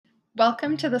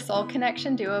Welcome to the Soul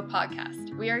Connection Duo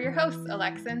podcast. We are your hosts,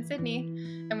 Alexa and Sydney,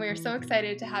 and we are so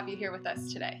excited to have you here with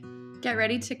us today. Get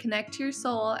ready to connect to your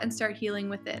soul and start healing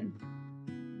within.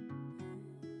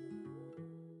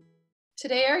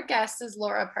 Today, our guest is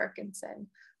Laura Parkinson.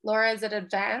 Laura is an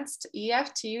advanced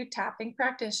EFT tapping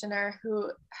practitioner who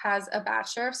has a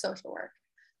Bachelor of Social Work.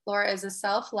 Laura is a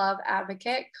self-love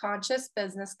advocate, conscious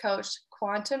business coach,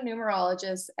 quantum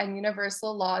numerologist, and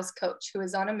universal laws coach who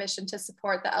is on a mission to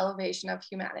support the elevation of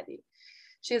humanity.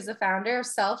 She is the founder of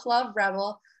Self-Love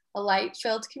Rebel, a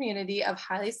light-filled community of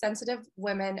highly sensitive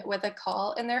women with a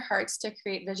call in their hearts to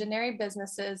create visionary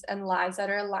businesses and lives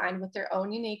that are aligned with their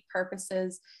own unique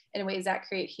purposes in ways that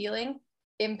create healing,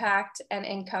 impact, and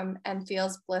income, and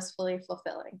feels blissfully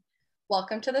fulfilling.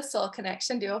 Welcome to the Soul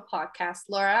Connection Duo podcast,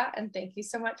 Laura, and thank you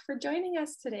so much for joining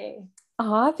us today.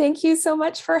 Thank you so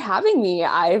much for having me.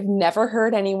 I've never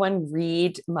heard anyone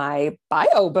read my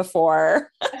bio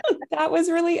before. That was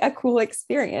really a cool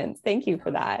experience. Thank you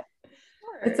for that.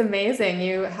 It's amazing.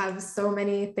 You have so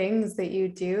many things that you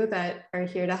do that are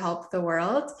here to help the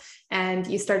world. And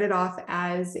you started off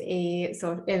as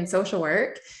in social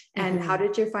work. And how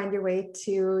did you find your way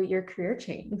to your career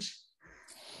change?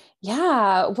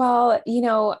 Yeah, well,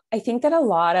 I think that a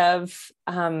lot of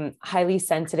highly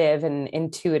sensitive and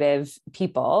intuitive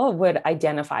people would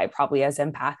identify probably as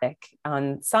empathic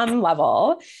on some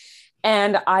level.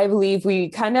 And I believe we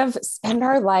kind of spend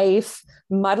our life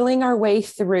muddling our way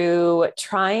through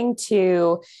trying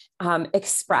to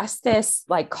express this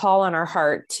like call on our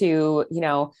heart to,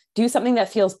 do something that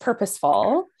feels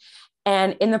purposeful.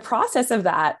 And in the process of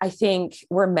that, I think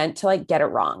we're meant to like get it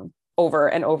wrong over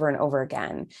and over and over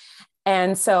again.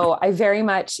 And so I very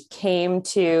much came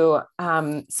to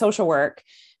social work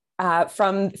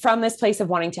from this place of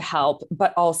wanting to help,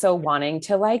 but also wanting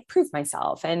to like prove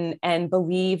myself and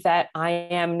believe that I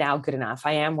am now good enough.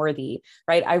 I am worthy,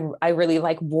 right? I really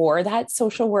like wore that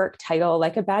social work title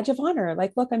like a badge of honor.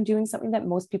 Like, look, I'm doing something that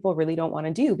most people really don't want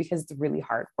to do because it's really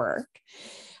hard work.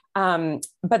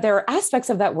 But there are aspects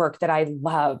of that work that I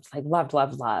loved,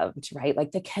 right?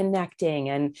 Like the connecting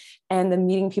and the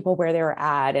meeting people where they were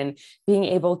at and being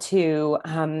able to,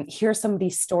 hear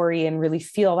somebody's story and really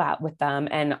feel that with them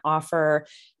and offer,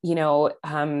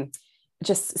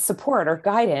 just support or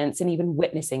guidance and even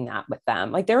witnessing that with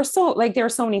them. There were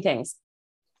so many things,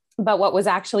 but what was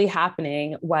actually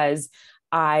happening was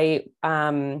I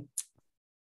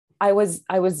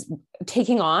was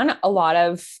taking on a lot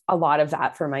of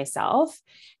that for myself,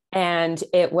 and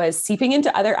it was seeping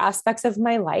into other aspects of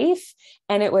my life.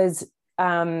 And it was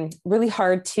really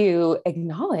hard to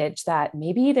acknowledge that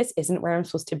maybe this isn't where I'm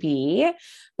supposed to be,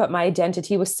 but my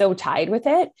identity was so tied with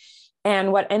it.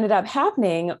 And what ended up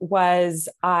happening was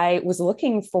I was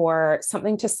looking for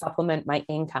something to supplement my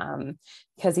income,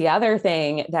 because the other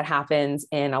thing that happens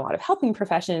in a lot of helping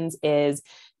professions is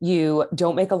you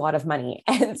don't make a lot of money.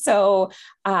 And so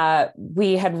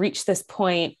we had reached this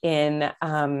point in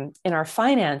our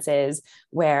finances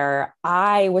where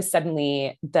I was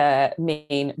suddenly the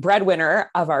main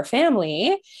breadwinner of our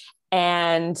family,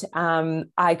 and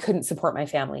I couldn't support my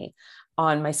family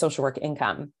on my social work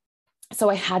income. So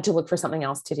I had to look for something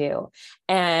else to do.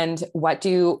 And what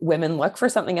do women look for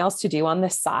something else to do on the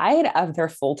side of their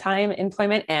full-time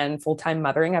employment and full-time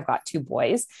mothering? I've got 2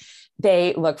 boys.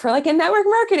 They look for like a network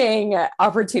marketing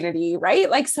opportunity, right?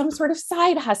 Like some sort of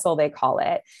side hustle, they call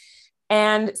it.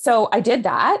 And so I did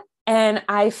that. And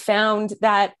I found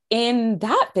that in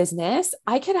that business,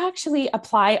 I could actually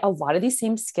apply a lot of these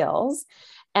same skills.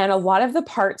 And a lot of the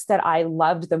parts that I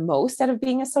loved the most out of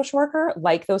being a social worker,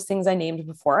 like those things I named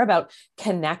before about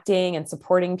connecting and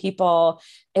supporting people.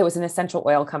 It was an essential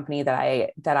oil company that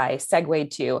I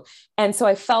segued to. And so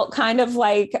I felt kind of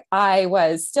like I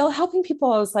was still helping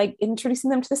people. I was like introducing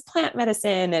them to this plant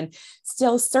medicine and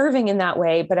still serving in that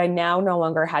way. But I now no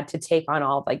longer had to take on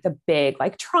all of like the big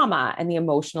like trauma and the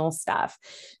emotional stuff.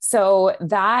 So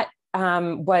that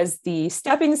was the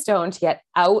stepping stone to get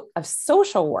out of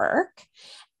social work.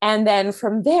 And then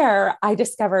from there, I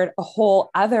discovered a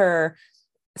whole other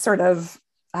sort of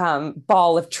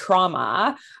ball of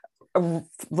trauma,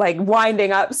 like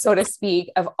winding up, so to speak,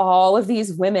 of all of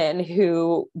these women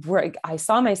who I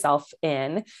saw myself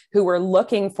in, who were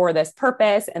looking for this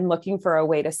purpose and looking for a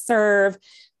way to serve.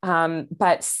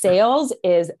 But sales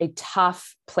is a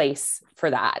tough place for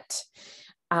that.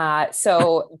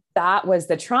 So that was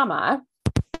the trauma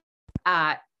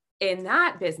in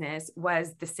that business,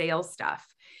 was the sales stuff.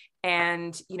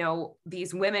 And,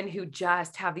 these women who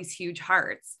just have these huge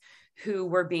hearts, who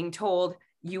were being told,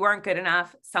 you aren't good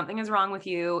enough. Something is wrong with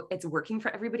you. It's working for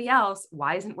everybody else.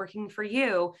 Why isn't it working for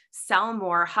you? Sell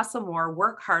more, hustle more,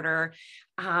 work harder.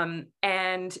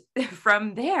 And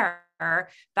from there,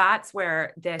 that's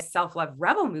where this self-love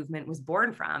rebel movement was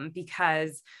born from,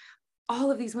 because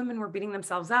all of these women were beating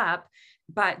themselves up,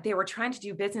 but they were trying to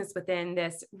do business within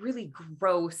this really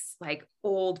gross, like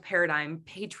old paradigm,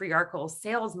 patriarchal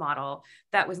sales model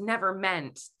that was never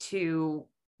meant to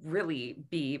really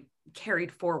be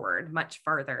carried forward much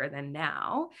farther than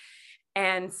now.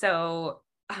 And so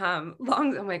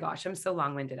oh my gosh, I'm so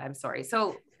long-winded. I'm sorry.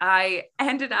 So I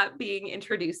ended up being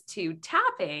introduced to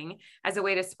tapping as a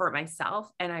way to support myself.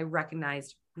 And I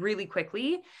recognized really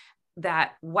quickly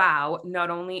that, wow, not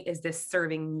only is this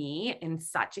serving me in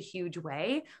such a huge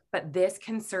way, but this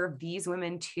can serve these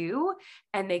women too.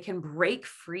 And they can break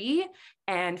free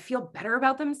and feel better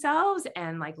about themselves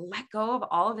and like let go of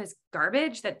all of this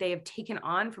garbage that they have taken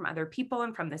on from other people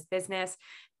and from this business.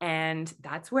 And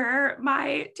that's where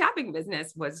my tapping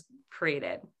business was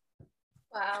created.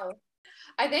 Wow.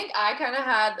 I think I kind of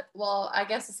had, well, I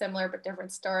guess a similar but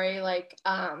different story. Like,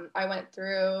 I went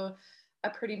through a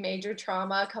pretty major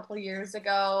trauma a couple of years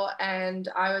ago, and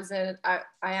I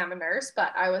am a nurse,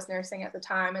 but I was nursing at the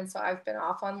time. And so I've been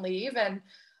off on leave, and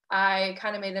I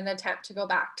kind of made an attempt to go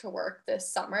back to work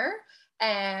this summer.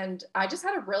 And I just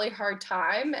had a really hard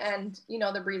time. And, you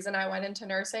know, the reason I went into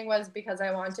nursing was because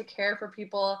I wanted to care for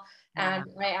people. And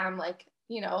I am like,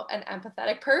 you know, an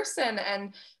empathetic person.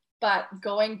 But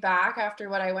going back after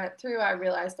what I went through, I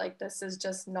realized like, this is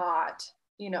just not,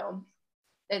 you know,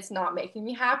 it's not making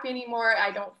me happy anymore.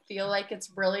 I don't feel like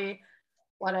it's really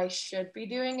what I should be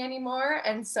doing anymore.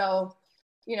 And so,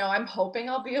 you know, I'm hoping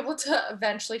I'll be able to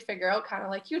eventually figure out, kind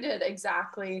of like you did,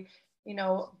 exactly, you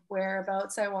know,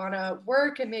 whereabouts I want to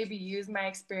work, and maybe use my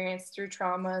experience through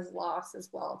trauma and loss as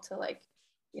well to, like,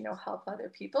 you know, help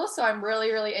other people. So I'm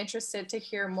really, really interested to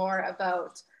hear more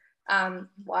about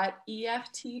what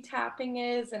EFT tapping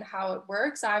is and how it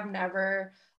works. I've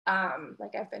never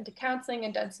like, I've been to counseling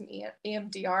and done some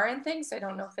EMDR and things. So I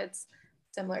don't know if it's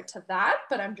similar to that,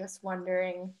 but I'm just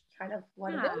wondering kind of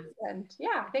what it is. And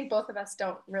yeah, I think both of us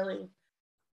don't really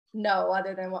know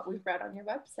other than what we've read on your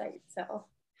website. So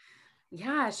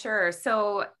yeah, sure.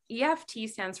 So EFT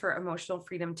stands for Emotional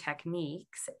Freedom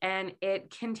Techniques, and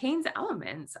it contains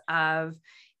elements of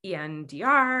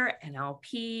EMDR,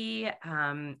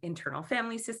 NLP, internal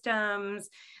family systems,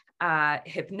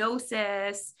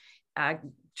 hypnosis,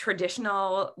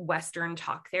 traditional Western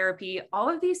talk therapy. All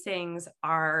of these things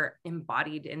are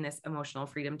embodied in this emotional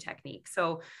freedom technique.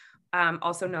 So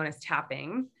also known as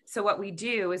tapping. So what we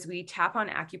do is we tap on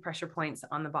acupressure points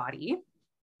on the body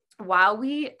while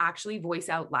we actually voice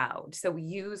out loud. So we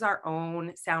use our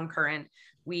own sound current.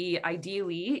 We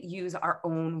ideally use our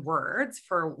own words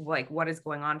for like what is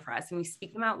going on for us. And we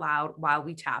speak them out loud while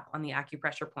we tap on the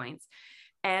acupressure points.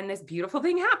 And this beautiful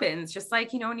thing happens, just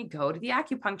like, you know, when you go to the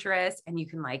acupuncturist and you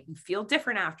can like feel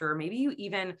different after, or maybe you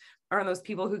even are one of those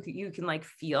people who you can like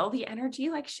feel the energy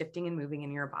like shifting and moving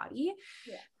in your body.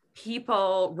 Yeah.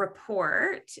 People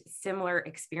report similar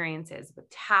experiences with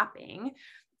tapping,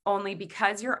 only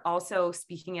because you're also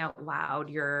speaking out loud,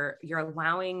 you're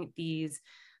allowing these,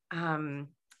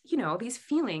 you know, these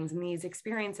feelings and these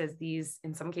experiences, these,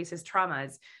 in some cases,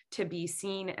 traumas, to be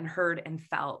seen and heard and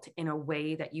felt in a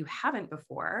way that you haven't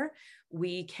before.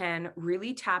 We can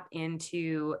really tap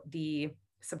into the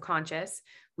subconscious.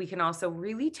 We can also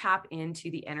really tap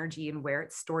into the energy and where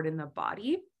it's stored in the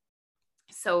body,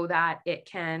 so that it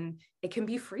can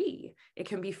be free. It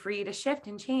can be free to shift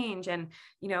and change. And,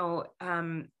 you know,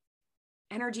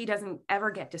 energy doesn't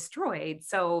ever get destroyed.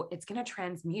 So it's going to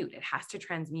transmute. It has to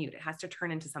transmute. It has to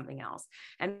turn into something else.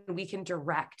 And we can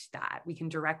direct that. We can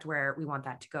direct where we want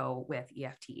that to go with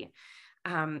EFT.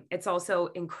 It's also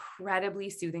incredibly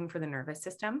soothing for the nervous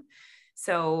system.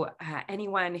 So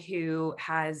anyone who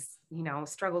has, you know,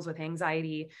 struggles with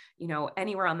anxiety, you know,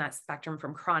 anywhere on that spectrum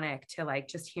from chronic to like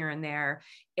just here and there,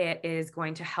 it is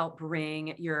going to help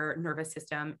bring your nervous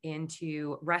system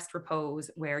into rest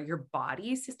repose, where your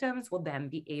body systems will then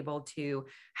be able to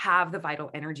have the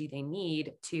vital energy they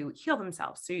need to heal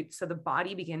themselves. So the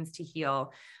body begins to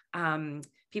heal.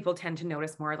 People tend to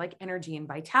notice more like energy and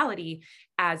vitality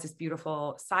as this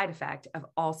beautiful side effect of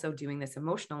also doing this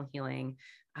emotional healing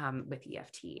with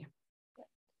EFT.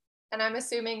 And I'm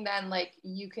assuming then, like,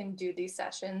 you can do these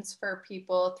sessions for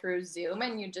people through Zoom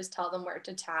and you just tell them where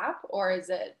to tap, or is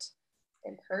it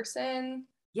in person?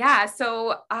 Yeah.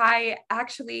 So I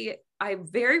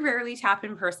very rarely tap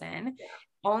in person.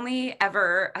 I've only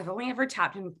ever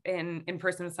tapped in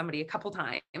person with somebody a couple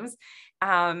times.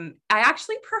 I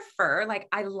actually prefer, like,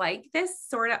 I like this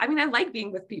sort of, I mean, I like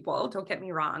being with people, don't get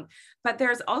me wrong, but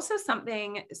there's also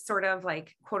something sort of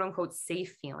like quote unquote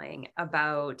safe feeling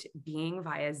about being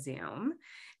via Zoom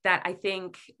that I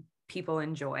think people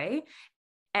enjoy.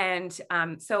 And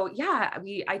so yeah,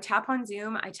 I tap on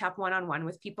Zoom, I tap one-on-one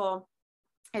with people.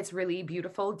 It's really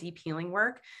beautiful, deep healing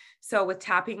work. So with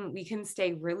tapping, we can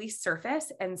stay really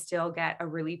surface and still get a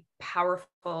really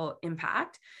powerful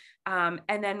impact. And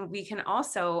then we can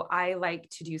also, I like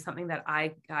to do something that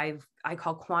I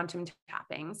call quantum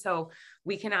tapping. So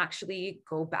we can actually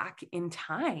go back in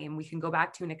time. We can go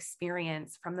back to an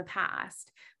experience from the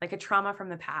past, like a trauma from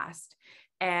the past.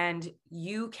 And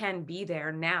you can be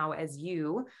there now as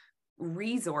you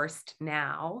resourced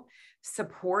now,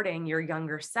 supporting your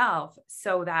younger self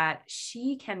so that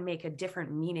she can make a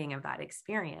different meaning of that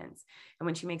experience. And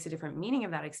when she makes a different meaning of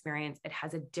that experience, it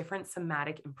has a different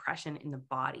somatic impression in the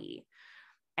body.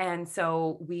 And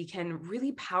so we can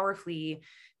really powerfully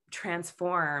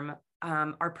transform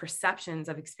our perceptions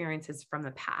of experiences from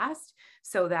the past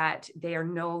so that they are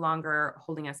no longer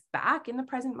holding us back in the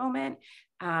present moment.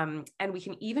 And we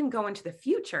can even go into the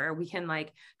future. We can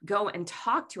like go and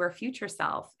talk to our future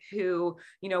self who,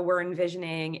 you know, we're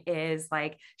envisioning is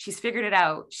like, she's figured it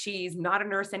out. She's not a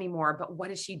nurse anymore, but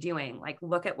what is she doing? Like,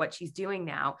 look at what she's doing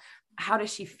now. How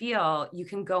does she feel? You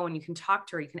can go and you can talk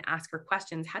to her. You can ask her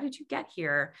questions. How did you get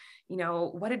here? You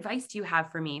know, what advice do you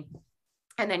have for me?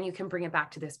 And then you can bring it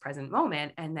back to this present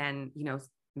moment and then, you know,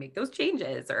 make those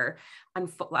changes or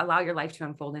allow your life to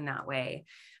unfold in that way.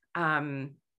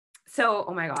 So,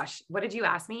 oh my gosh, what did you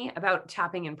ask me about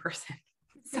tapping in person?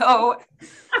 So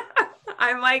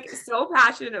I'm like so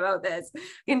passionate about this. I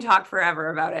can talk forever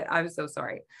about it. I'm so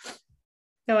sorry.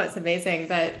 No, it's amazing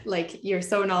that like you're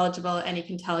so knowledgeable and you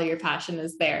can tell your passion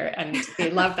is there. And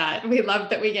we love that. We love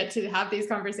that we get to have these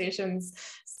conversations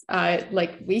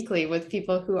like weekly with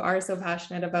people who are so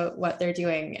passionate about what they're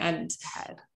doing and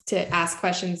to ask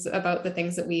questions about the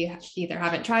things that we either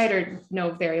haven't tried or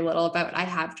know very little about. I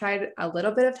have tried a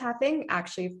little bit of tapping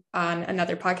actually on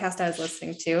another podcast I was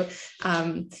listening to.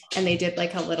 And they did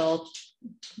like a little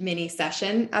mini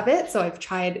session of it. So I've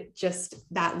tried just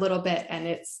that little bit and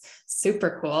it's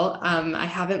super cool. I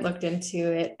haven't looked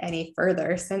into it any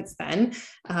further since then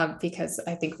because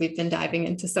I think we've been diving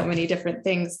into so many different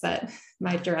things that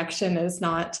my direction is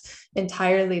not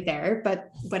entirely there. But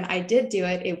when I did do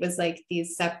it, it was like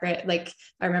these separate, like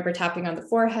I remember tapping on the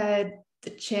forehead,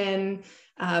 the chin.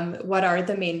 What are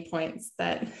the main points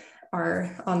that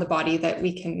are on the body that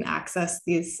we can access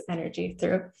these energy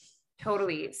through?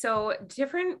 Totally. So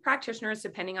different practitioners,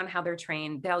 depending on how they're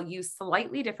trained, they'll use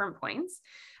slightly different points.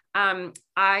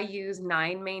 I use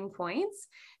 9 main points.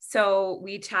 So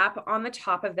we tap on the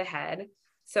top of the head.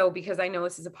 So because I know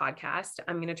this is a podcast,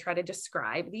 I'm going to try to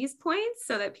describe these points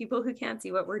so that people who can't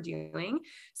see what we're doing.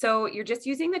 So you're just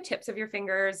using the tips of your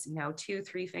fingers, 2,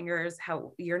 3 fingers,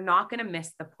 how you're not going to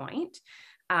miss the point.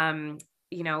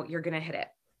 You're going to hit it.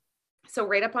 So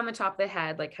right up on the top of the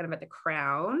head, like kind of at the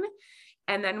crown.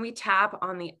 And then we tap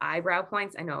on the eyebrow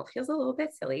points. I know it feels a little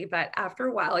bit silly, but after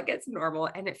a while it gets normal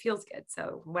and it feels good.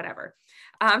 So whatever.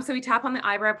 So we tap on the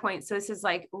eyebrow point. So this is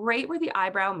like right where the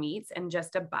eyebrow meets and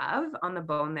just above on the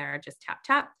bone there, just tap,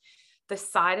 tap. The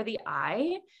side of the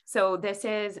eye. So this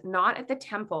is not at the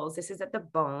temples. This is at the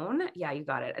bone. Yeah, you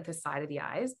got it. At the side of the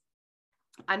eyes.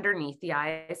 Underneath the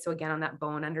eyes. So again, on that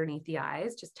bone underneath the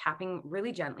eyes, just tapping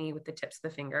really gently with the tips of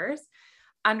the fingers.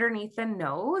 Underneath the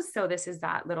nose. So this is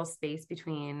that little space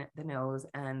between the nose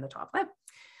and the top lip.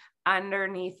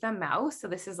 Underneath the mouth. So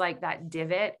this is like that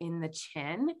divot in the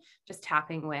chin, just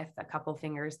tapping with a couple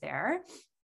fingers there.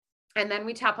 And then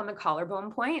we tap on the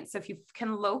collarbone point. So if you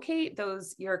can locate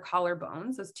your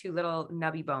collarbones, those 2 little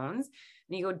nubby bones,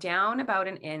 and you go down about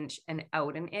 1 inch and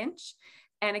out 1 inch.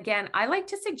 And again, I like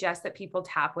to suggest that people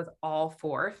tap with all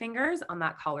 4 fingers on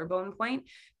that collarbone point.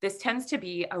 This tends to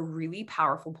be a really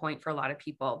powerful point for a lot of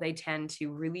people. They tend to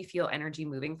really feel energy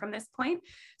moving from this point.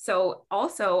 So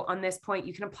also on this point,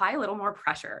 you can apply a little more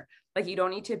pressure. Like you don't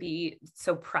need to be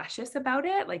so precious about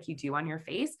it like you do on your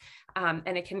face.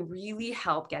 And it can really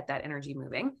help get that energy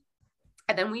moving.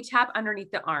 And then we tap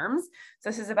underneath the arms. So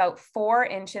this is about 4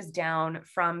 inches down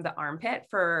from the armpit.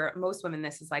 For most women,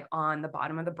 this is like on the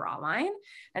bottom of the bra line.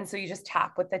 And so you just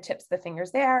tap with the tips of the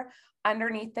fingers there.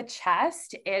 Underneath the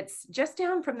chest, it's just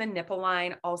down from the nipple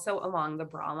line, also along the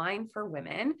bra line for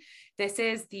women. This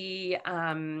is the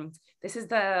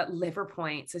liver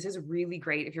point. So this is really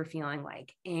great if you're feeling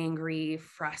like angry,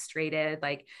 frustrated,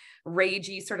 like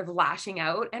ragey, sort of lashing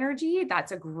out energy.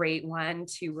 That's a great one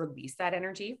to release that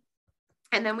energy.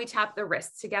 And then we tap the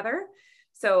wrists together.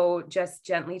 So just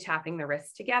gently tapping the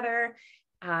wrists together.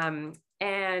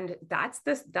 And that's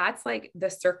like the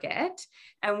circuit.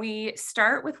 And we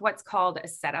start with what's called a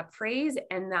setup phrase.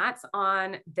 And that's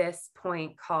on this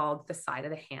point called the side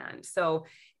of the hand. So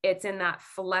it's in that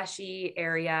fleshy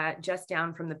area, just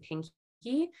down from the pinky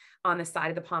on the side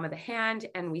of the palm of the hand.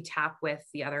 And we tap with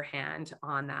the other hand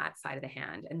on that side of the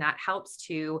hand. And that helps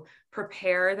to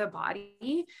prepare the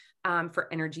body for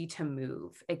energy to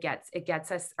move. It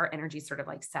gets us, our energy sort of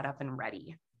like set up and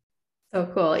ready. So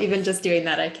cool. Even just doing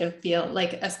that, I can feel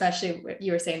like, especially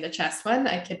you were saying the chest one,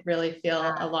 I could really feel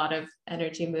a lot of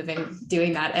energy moving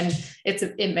doing that. And it's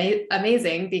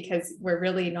amazing because we're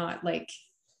really not like,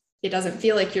 it doesn't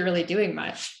feel like you're really doing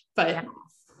much, but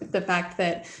the fact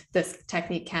that this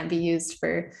technique can be used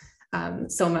for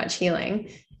so much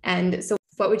healing. And so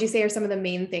what would you say are some of the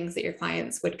main things that your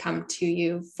clients would come to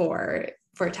you for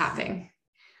tapping?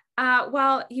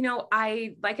 Well,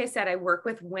 like I said, I work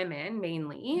with women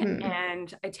mainly,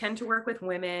 and I tend to work with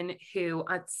women who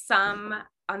on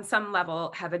some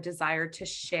level have a desire to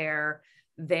share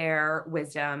their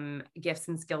wisdom, gifts,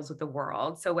 and skills with the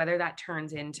world. So whether that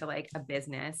turns into like a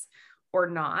business or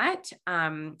not.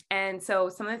 And so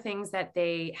some of the things that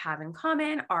they have in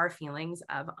common are feelings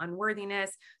of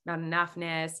unworthiness, not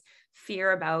enoughness,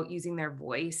 fear about using their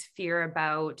voice, fear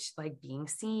about like being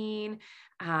seen,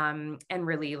 and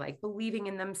really like believing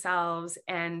in themselves.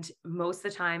 And most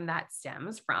of the time that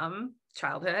stems from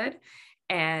childhood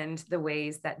and the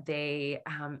ways that they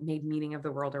made meaning of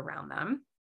the world around them.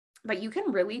 But you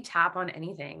can really tap on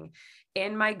anything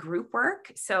in my group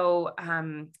work. So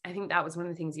I think that was one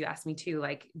of the things you asked me too,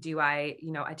 like, do I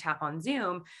tap on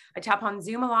Zoom. I tap on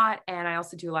Zoom a lot. And I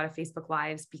also do a lot of Facebook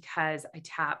Lives because I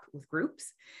tap with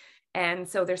groups. And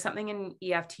so there's something in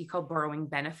EFT called borrowing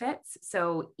benefits.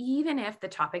 So even if the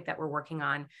topic that we're working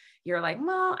on, you're like,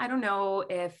 well, I don't know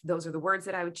if those are the words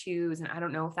that I would choose, and I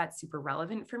don't know if that's super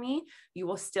relevant for me, you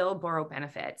will still borrow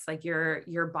benefits. Like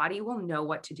your body will know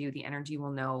what to do. The energy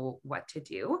will know what to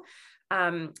do.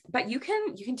 But you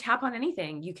can tap on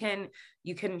anything. You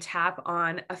can tap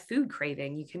on a food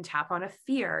craving. You can tap on a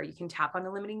fear. You can tap on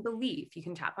a limiting belief. You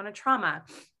can tap on a trauma.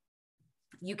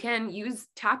 You can use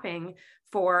tapping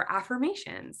for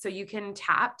affirmations. So you can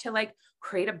tap to like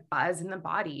create a buzz in the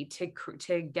body,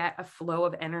 to get a flow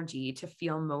of energy, to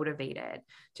feel motivated,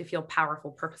 to feel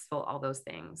powerful, purposeful, all those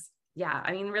things. Yeah.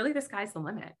 I mean, really the sky's the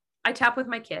limit. I tap with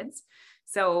my kids.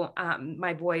 So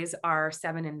my boys are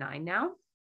 7 and 9 now.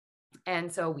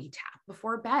 And so we tap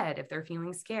before bed if they're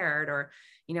feeling scared, or,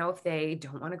 if they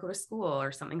don't want to go to school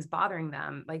or something's bothering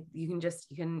them, like you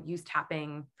can use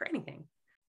tapping for anything.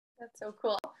 That's so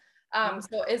cool.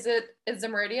 So is the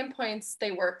meridian points,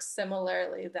 they work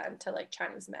similarly then to like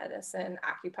Chinese medicine,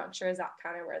 acupuncture? Is that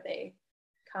kind of where they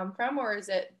come from, or is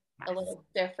it a little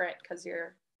different because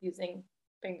you're using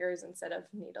fingers instead of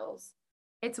needles?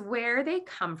 It's where they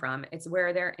come from. It's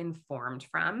where they're informed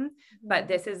from. But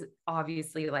this is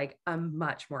obviously like a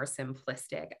much more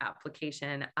simplistic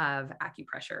application of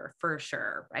acupressure for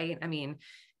sure, right? I mean,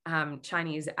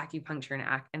 Chinese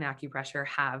acupuncture and acupressure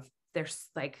there's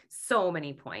like so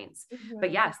many points,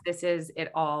 but yes, it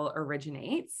all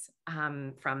originates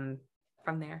from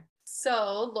there.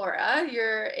 So Laura,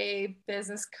 you're a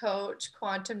business coach,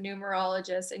 quantum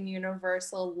numerologist, and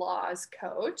universal laws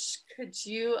coach. Could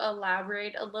you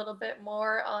elaborate a little bit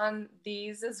more on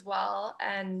these as well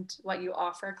and what you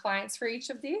offer clients for each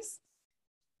of these?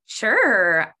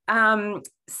 Sure.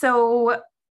 So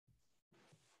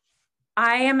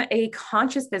I am a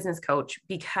conscious business coach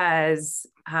because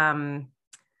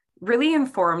really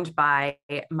informed by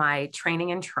my training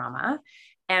in trauma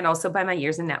and also by my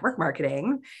years in network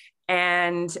marketing,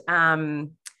 and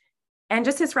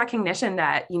just this recognition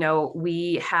that,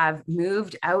 we have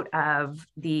moved out of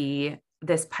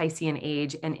this Piscean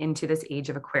age and into this age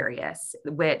of Aquarius,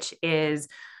 which is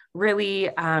really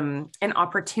an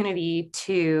opportunity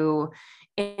to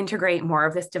integrate more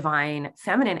of this divine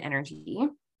feminine energy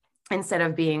instead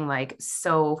of being like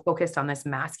so focused on this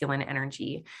masculine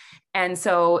energy. And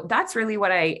so that's really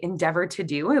what I endeavor to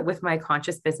do with my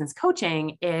conscious business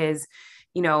coaching is,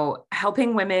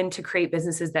 helping women to create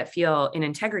businesses that feel in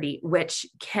integrity, which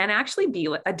can actually be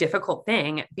a difficult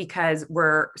thing because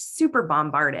we're super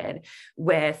bombarded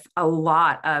with a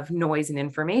lot of noise and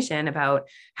information about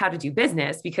how to do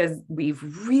business because we've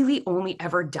really only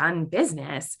ever done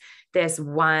business this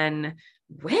one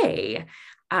way.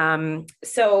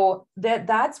 So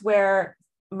that's where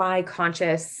my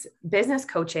conscious business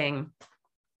coaching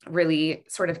really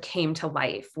sort of came to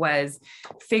life was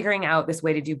figuring out this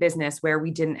way to do business where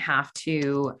we didn't have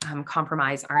to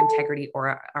compromise our integrity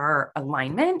or our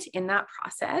alignment in that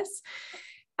process.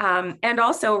 And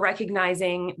also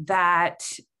recognizing that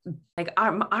like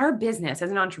our business as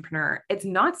an entrepreneur, it's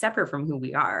not separate from who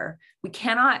we are. We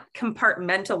cannot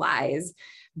compartmentalize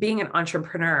being an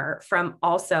entrepreneur from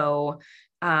also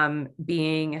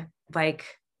being like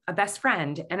a best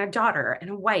friend and a daughter and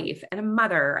a wife and a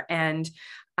mother and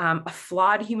a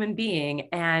flawed human being,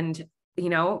 and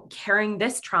carrying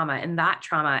this trauma and that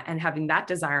trauma and having that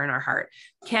desire in our heart.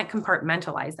 Can't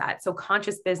compartmentalize that. So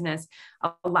conscious business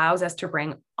allows us to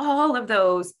bring all of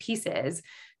those pieces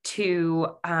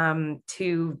to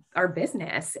our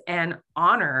business and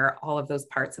honor all of those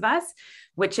parts of us,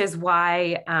 which is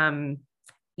why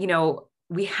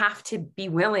we have to be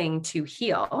willing to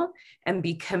heal and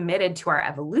be committed to our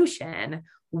evolution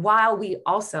while we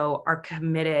also are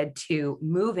committed to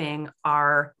moving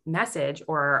our message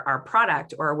or our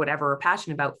product or whatever we're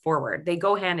passionate about forward. They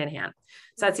go hand in hand.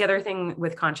 So that's the other thing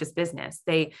with conscious business.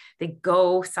 They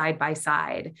go side by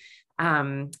side.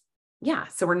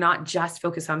 So we're not just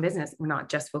focused on business. We're not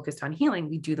just focused on healing.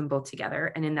 We do them both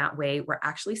together. And in that way, we're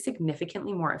actually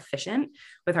significantly more efficient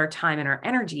with our time and our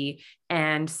energy.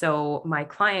 And so my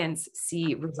clients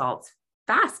see results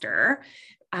faster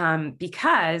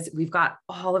because we've got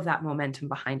all of that momentum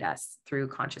behind us through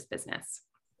conscious business.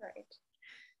 Right.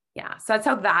 Yeah. So that's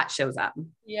how that shows up.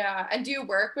 Yeah. And do you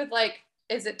work with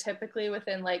is it typically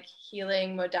within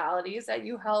healing modalities that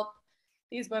you help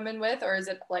these women with, or is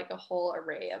it a whole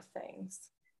array of things?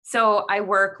 So I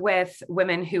work with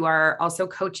women who are also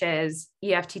coaches,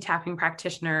 EFT tapping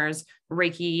practitioners,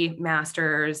 Reiki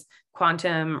masters,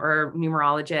 quantum or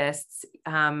numerologists,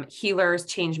 healers,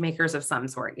 change makers of some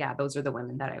sort. Yeah, those are the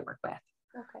women that I work with.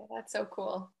 Okay, that's so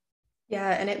cool.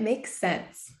 Yeah, and it makes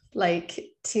sense,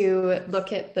 to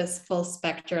look at this full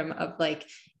spectrum of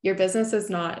your business is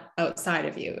not outside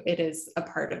of you, it is a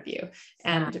part of you,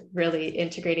 and really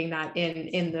integrating that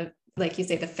in the, like you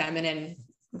say, the feminine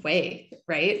way,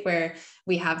 right? Where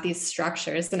we have these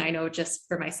structures. And I know just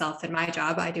for myself and my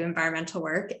job, I do environmental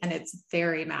work and it's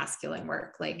very masculine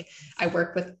work. I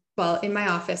work with, in my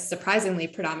office, surprisingly,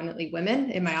 predominantly women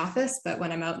in my office, but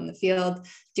when I'm out in the field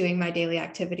doing my daily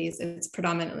activities, it's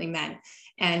predominantly men.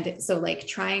 And so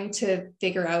trying to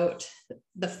figure out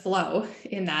the flow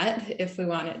in that, if we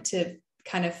want it to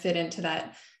kind of fit into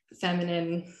that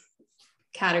feminine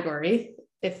category,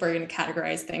 if we're going to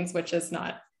categorize things, which is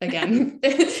not, again,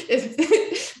 that's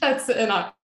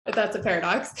a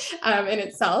paradox in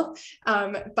itself.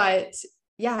 But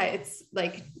yeah, it's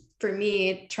for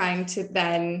me, trying to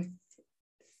then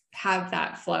have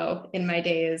that flow in my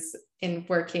days in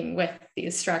working with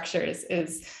these structures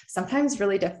is sometimes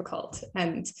really difficult.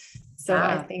 And so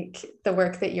I think the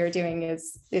work that you're doing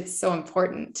it's so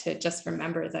important to just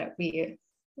remember that we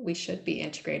should be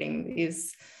integrating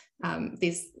these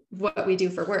what we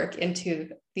do for work into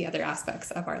the other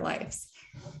aspects of our lives.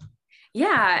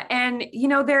 Yeah. And,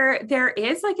 there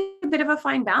is a bit of a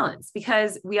fine balance,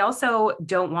 because we also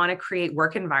don't want to create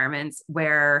work environments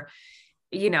where,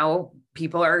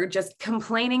 people are just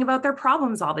complaining about their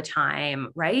problems all the time,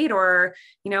 right? Or,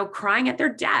 crying at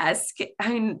their desk. I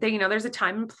mean, there's a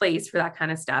time and place for that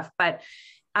kind of stuff, but,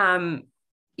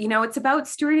 it's about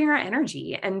stewarding our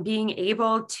energy and being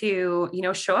able to,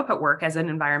 show up at work as an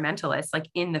environmentalist,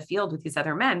 in the field with these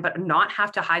other men, but not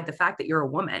have to hide the fact that you're a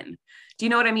woman. Do you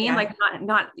know what I mean?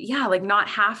 Yeah. Not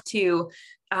have to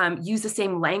use the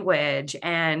same language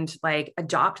and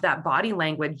adopt that body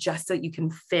language just so you can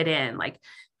fit in.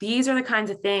 These are the kinds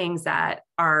of things that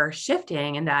are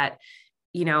shifting, and that,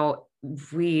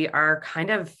 we are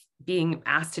kind of being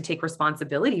asked to take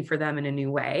responsibility for them in a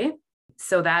new way,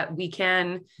 so that we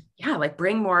can,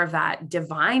 bring more of that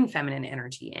divine feminine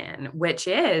energy in, which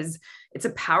it's a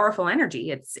powerful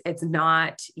energy. It's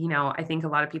not, I think a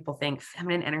lot of people think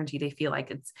feminine energy, they feel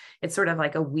like it's sort of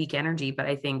like a weak energy, but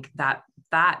I think that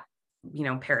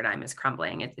paradigm is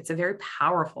crumbling. It's a very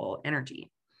powerful energy.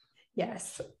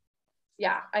 Yes.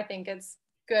 Yeah, I think it's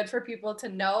good for people to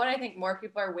know. And I think more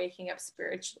people are waking up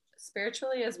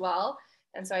spiritually as well.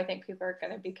 And so I think people are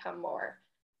going to become more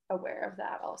aware of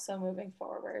that also moving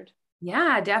forward.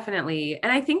 Yeah, definitely.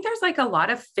 And I think there's a lot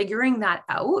of figuring that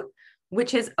out,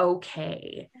 which is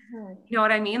okay. Mm-hmm. You know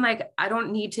what I mean? I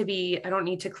don't need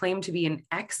to claim to be an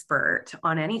expert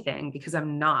on anything, because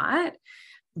I'm not,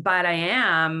 but I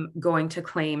am going to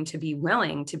claim to be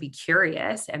willing to be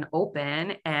curious and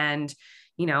open, and,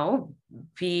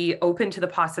 be open to the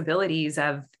possibilities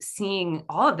of seeing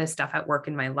all of this stuff at work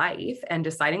in my life and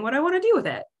deciding what I want to do with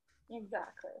it.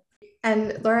 Exactly.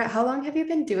 And Laura, how long have you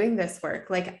been doing this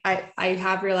work? Like I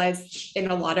have realized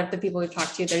in a lot of the people we've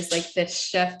talked to, there's like this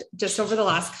shift just over the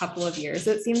last couple of years,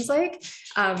 it seems like.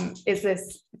 Is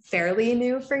this fairly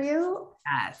new for you?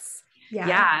 Yes. Yeah.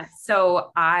 Yeah.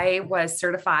 So I was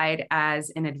certified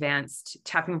as an advanced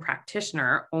tapping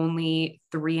practitioner only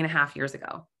 3.5 years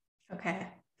ago. Okay.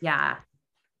 Yeah.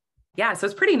 Yeah. So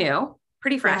it's pretty new,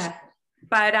 pretty fresh. Yeah.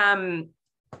 But,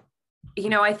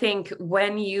 I think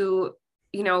when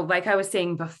like I was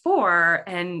saying before,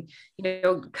 and,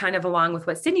 kind of along with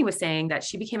what Sydney was saying, that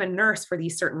she became a nurse for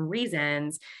these certain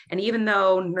reasons. And even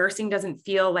though nursing doesn't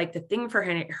feel like the thing for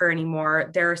her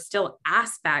anymore, there are still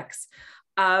aspects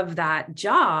of that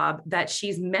job that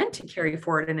she's meant to carry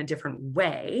forward in a different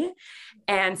way.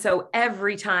 And so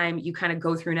every time you kind of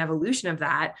go through an evolution of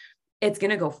that, it's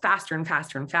going to go faster and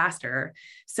faster and faster.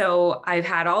 So I've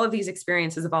had all of these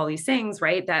experiences of all these things,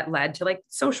 right, that led to like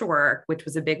social work, which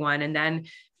was a big one. And then,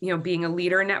 being a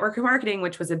leader in network marketing,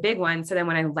 which was a big one. So then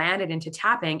when I landed into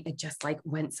tapping, it just like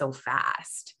went so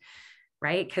fast,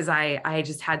 right? Because I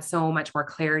just had so much more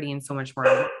clarity and so much more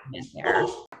alignment there.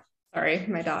 Sorry,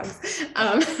 my dogs.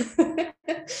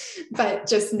 But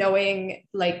just knowing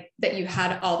like that you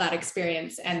had all that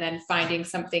experience and then finding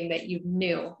something that you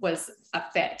knew was a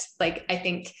fit. Like, I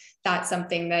think that's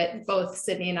something that both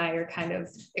Sydney and I are kind of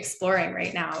exploring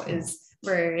right now is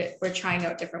we're trying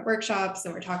out different workshops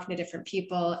and we're talking to different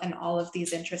people and all of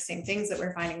these interesting things that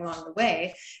we're finding along the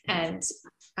way. And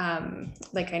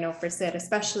like I know for Sid,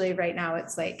 especially right now,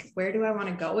 it's like, where do I want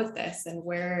to go with this? And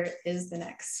where is the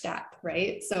next step?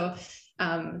 Right. So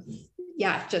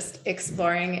yeah, just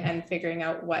exploring and figuring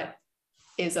out what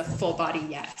is a full body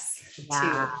yes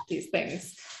to these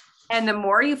things. And the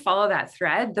more you follow that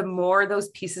thread, the more those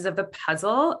pieces of the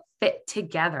puzzle fit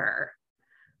together.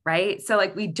 Right. So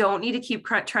like, we don't need to keep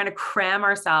trying to cram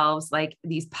ourselves like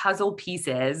these puzzle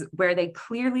pieces where they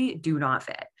clearly do not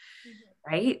fit.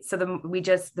 Right. So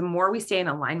the more we stay in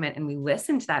alignment and we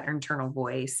listen to that internal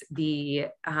voice, the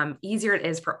easier it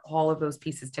is for all of those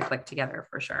pieces to click together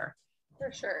for sure.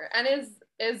 For sure. And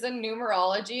is a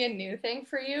numerology a new thing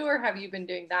for you, or have you been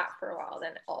doing that for a while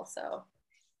then also?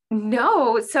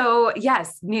 No. So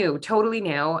yes, new, totally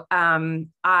new.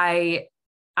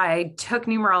 I took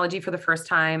numerology for the first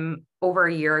time over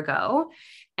a year ago.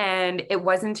 And it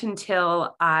wasn't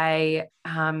until I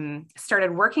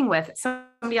started working with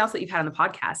somebody else that you've had on the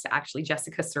podcast, actually,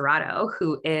 Jessica Serrato,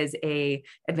 who is a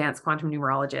advanced quantum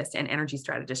numerologist and energy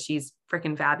strategist. She's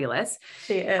freaking fabulous.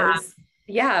 She is.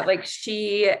 Yeah, like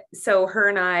so her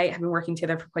and I have been working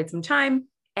together for quite some time.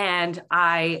 And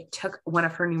I took one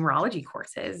of her numerology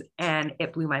courses and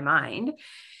it blew my mind.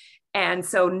 And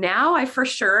so now I for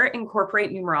sure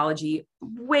incorporate numerology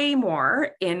way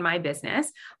more in my business.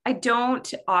 I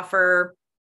don't offer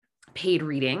paid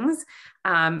readings,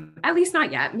 at least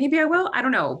not yet. Maybe I will, I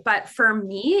don't know. But for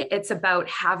me, it's about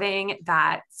having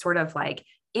that sort of like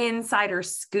insider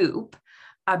scoop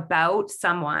about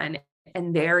someone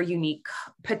and their unique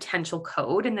potential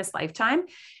code in this lifetime.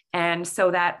 And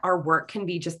so that our work can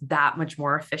be just that much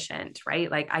more efficient,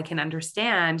 right? Like I can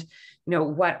understand,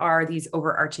 what are these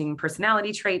overarching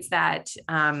personality traits that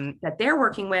they're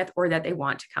working with or that they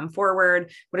want to come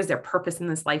forward? What is their purpose in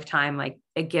this lifetime? Like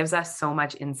it gives us so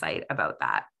much insight about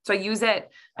that. So I use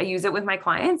it with my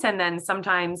clients. And then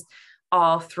sometimes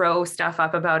I'll throw stuff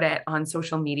up about it on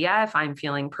social media. If I'm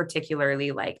feeling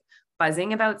particularly like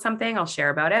buzzing about something, I'll share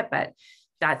about it, but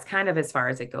that's kind of as far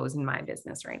as it goes in my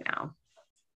business right now.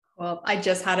 Well, I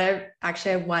just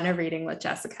I won a reading with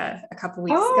Jessica a couple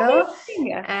weeks ago,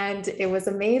 and it was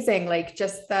amazing. Like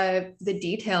just the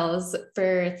details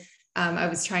for, I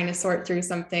was trying to sort through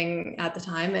something at the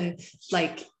time and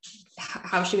like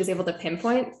how she was able to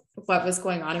pinpoint what was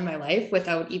going on in my life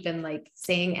without even like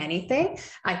saying anything.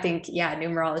 I think, yeah,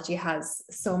 numerology has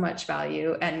so much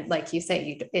value. And like you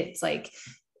say, it's like,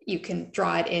 you can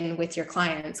draw it in with your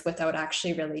clients without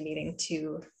actually really needing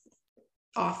to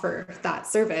offer that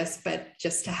service, but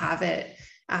just to have it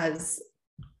as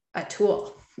a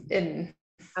tool in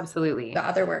absolutely the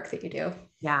other work that you do.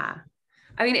 Yeah.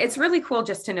 I mean, it's really cool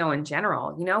just to know in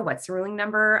general, what's the ruling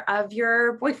number of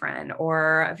your boyfriend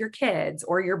or of your kids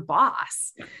or your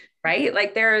boss, right?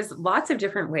 Like there's lots of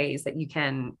different ways that you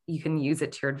can use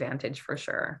it to your advantage for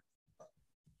sure.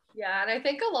 Yeah. And I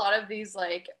think a lot of these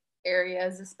like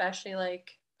areas, especially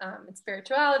like in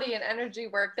spirituality and energy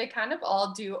work, they kind of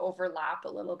all do overlap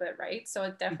a little bit, right? So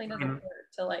it definitely doesn't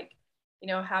hurt to like,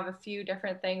 have a few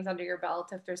different things under your belt.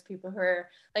 If there's people who are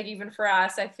like, even for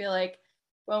us, I feel like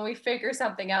when we figure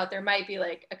something out, there might be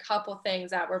like a couple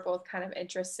things that we're both kind of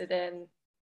interested in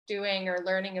doing or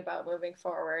learning about moving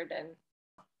forward. And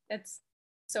it's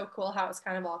so cool how it's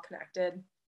kind of all connected.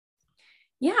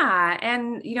 Yeah.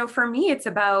 And, for me, it's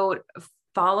about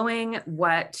following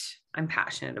what I'm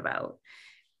passionate about.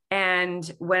 And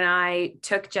when I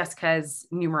took Jessica's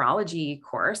numerology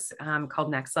course called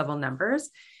Next Level Numbers,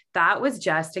 that was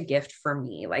just a gift for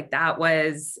me. Like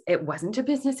it wasn't a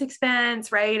business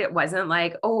expense, right? It wasn't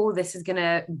like, oh, this is going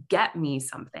to get me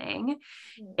something.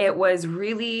 It was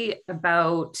really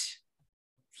about,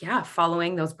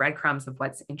 following those breadcrumbs of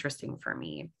what's interesting for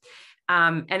me.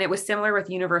 And it was similar with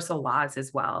universal laws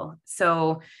as well.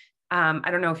 So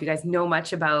I don't know if you guys know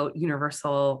much about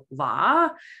universal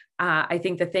law. I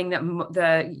think the thing that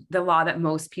the law that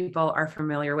most people are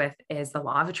familiar with is the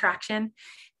law of attraction.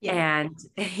 Yeah. And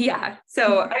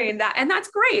so I mean that's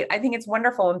great. I think it's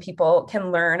wonderful when people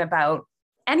can learn about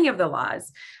any of the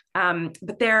laws.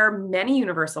 But there are many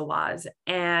universal laws.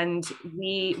 And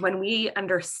when we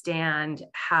understand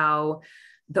how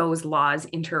those laws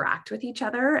interact with each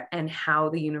other and how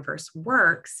the universe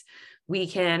works, we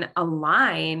can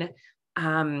align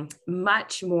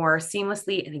much more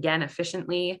seamlessly and again,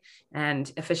 efficiently.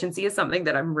 And efficiency is something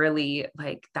that I'm really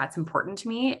like, that's important to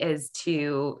me, is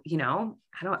to,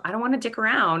 I don't want to dick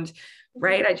around,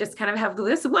 right? I just kind of have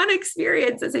this one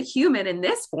experience as a human in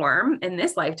this form, in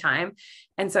this lifetime.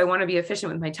 And so I want to be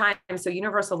efficient with my time. So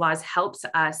universal laws helps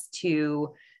us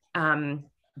to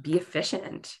be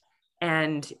efficient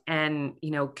and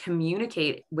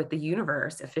communicate with the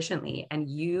universe efficiently and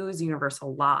use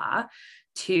universal law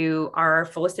to our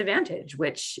fullest advantage,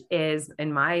 which is,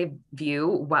 in my view,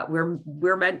 what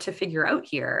we're meant to figure out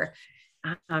here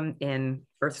in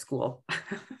Earth School.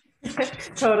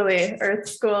 Totally. Earth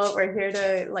School. We're here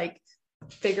to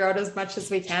figure out as much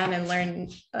as we can and learn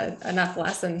enough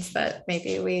lessons that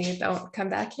maybe we don't come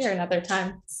back here another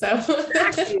time. So.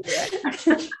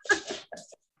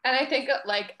 And I think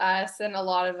like us and a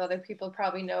lot of other people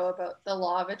probably know about the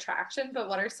law of attraction, but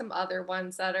what are some other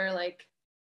ones that are like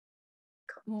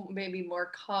maybe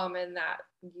more common that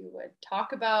you would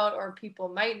talk about or people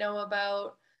might know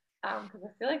about? Because I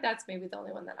feel like that's maybe the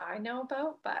only one that I know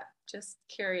about, but just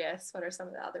curious, what are some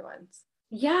of the other ones?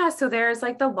 Yeah. So there's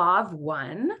like the law of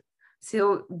one.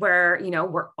 So where,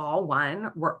 we're all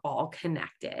one, we're all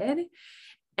connected.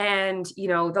 And,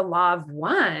 the law of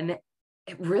one,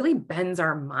 it really bends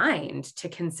our mind to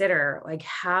consider, like,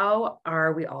 how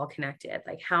are we all connected?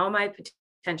 Like, how am I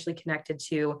potentially connected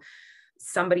to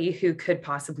somebody who could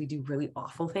possibly do really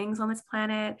awful things on this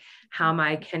planet? How am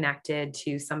I connected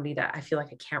to somebody that I feel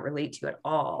like I can't relate to at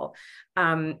all?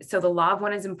 So the law of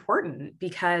one is important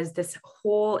because this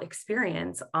whole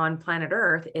experience on planet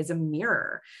Earth is a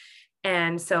mirror.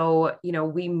 And so,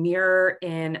 we mirror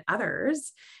in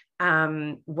others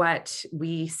what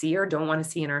we see or don't want to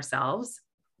see in ourselves.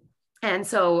 And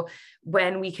so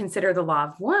when we consider the law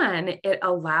of one, it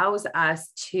allows us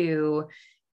to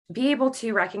be able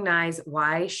to recognize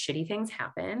why shitty things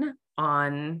happen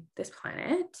on this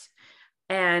planet.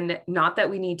 And not that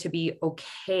we need to be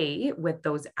okay with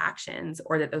those actions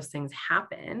or that those things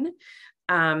happen,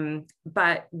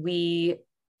 but we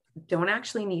don't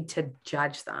actually need to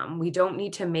judge them. We don't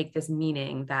need to make this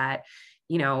meaning that,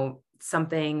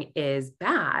 something is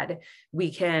bad.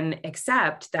 We can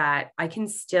accept that I can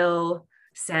still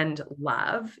send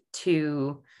love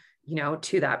to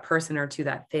that person or to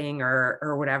that thing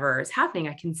or whatever is happening.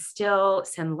 I can still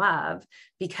send love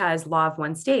because law of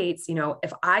one states,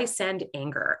 if I send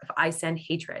anger, if I send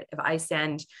hatred, if I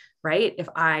send, right, if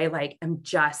I am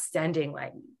just sending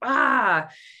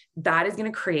that is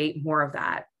going to create more of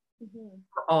that.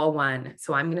 We're all one.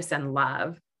 So I'm going to send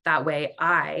love. That way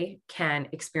I can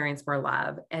experience more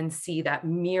love and see that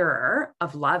mirror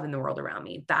of love in the world around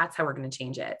me. That's how we're going to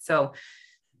change it. So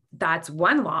that's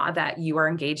one law that you are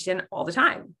engaged in all the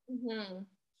time.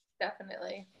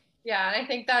 Definitely. Yeah. And I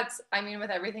think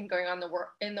with everything going on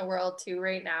in the world too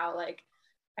right now, like,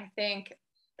 I think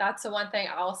that's the one thing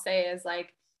I'll say is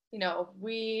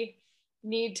we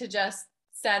need to just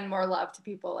send more love to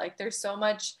people. Like, there's so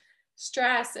much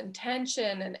stress and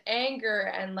tension and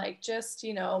anger and just,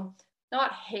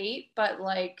 not hate, but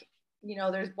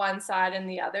there's one side and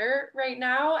the other right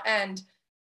now. And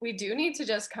we do need to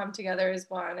just come together as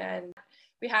one. And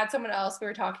we had someone else, we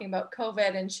were talking about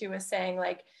COVID, and she was saying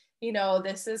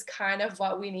this is kind of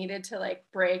what we needed to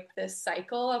break this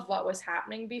cycle of what was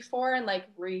happening before and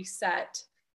reset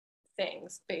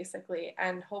things basically.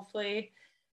 And hopefully,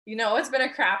 it's been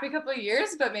a crappy couple of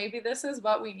years, but maybe this is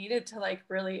what we needed to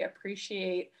really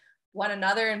appreciate one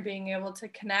another and being able to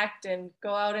connect and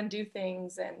go out and do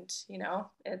things. And,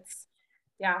 it's,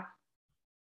 yeah.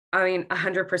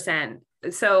 100%.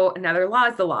 So another law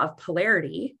is the law of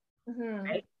polarity.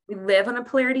 Right? We live on a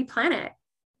polarity planet.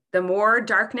 The more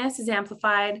darkness is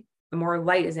amplified, the more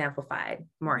light is amplified,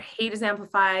 the more hate is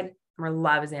amplified, the more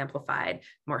love is amplified,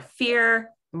 the more fear,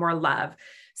 the more love.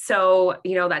 So,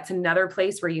 that's another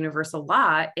place where universal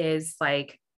law is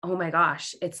like, oh my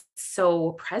gosh, it's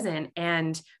so present.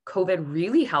 And COVID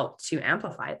really helped to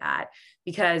amplify that,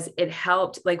 because it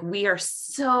helped, like, we are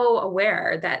so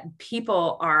aware that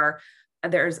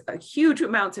there's a huge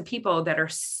amounts of people that are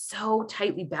so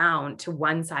tightly bound to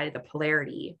one side of the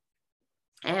polarity,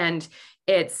 and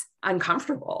it's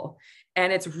uncomfortable.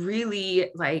 And it's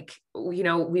really like,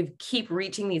 we keep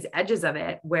reaching these edges of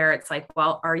it where it's like,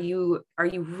 well, are you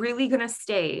really going to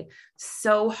stay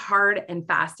so hard and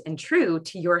fast and true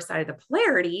to your side of the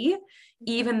polarity,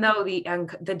 even though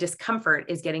the discomfort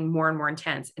is getting more and more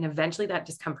intense? And eventually that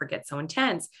discomfort gets so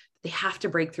intense, they have to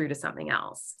break through to something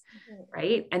else.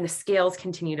 Right. And the scales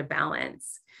continue to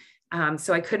balance.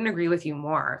 So I couldn't agree with you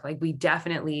more. Like,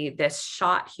 this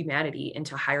shot humanity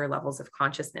into higher levels of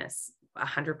consciousness,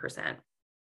 100%.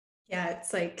 Yeah,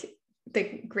 it's like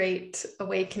the Great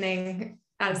Awakening,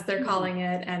 as they're calling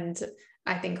it. And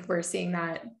I think we're seeing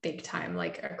that big time,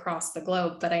 like across the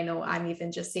globe. But I know I'm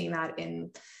even just seeing that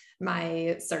in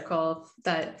my circle,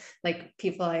 that like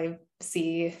people I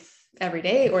see every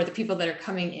day, or the people that are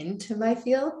coming into my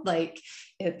field, like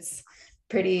it's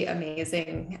pretty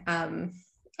amazing.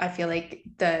 I feel like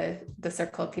the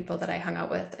circle of people that I hung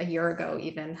out with a year ago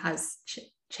even has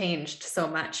changed so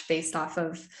much based off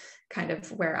of kind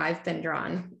of where I've been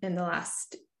drawn in the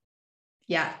last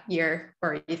year,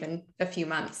 or even a few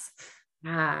months.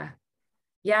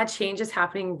 Yeah, change is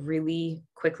happening really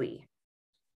quickly.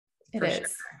 It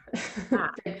is. Sure.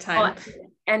 Big time. Well,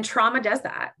 and trauma does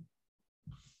that.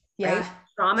 Yeah, right?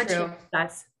 Trauma, true.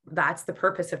 that's the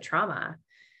purpose of trauma.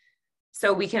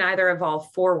 So we can either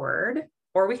evolve forward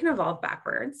or we can evolve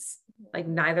backwards. Like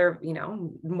neither,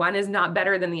 one is not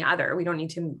better than the other. We don't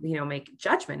need to, make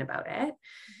judgment about it.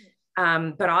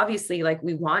 But obviously, like,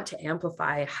 we want to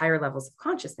amplify higher levels of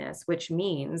consciousness, which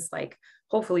means like,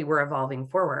 hopefully we're evolving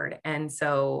forward. And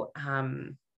so,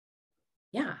 and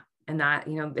that,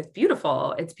 it's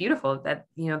beautiful. It's beautiful that,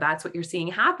 that's what you're seeing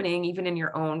happening even in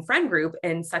your own friend group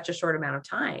in such a short amount of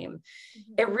time.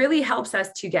 It really helps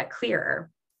us to get clear,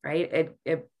 right?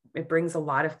 It brings a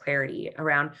lot of clarity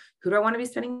around, who do I want to be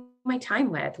spending my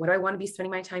time with? What do I want to be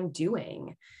spending my time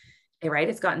doing? Right?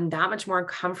 It's gotten that much more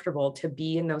comfortable to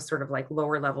be in those sort of like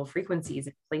lower level frequencies,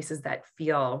 places that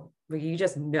feel like you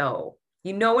just know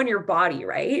in your body,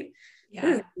 right? Yeah.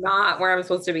 This is not where I'm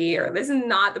supposed to be, or this is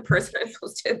not the person I'm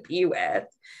supposed to be with.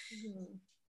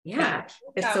 Yeah,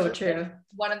 it's so true.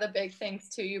 One of the big things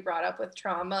too, you brought up with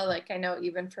trauma, like I know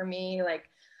even for me, like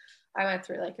I went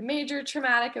through like a major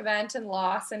traumatic event and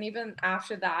loss. And even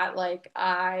after that, like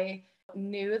I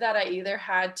knew that I either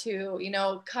had to,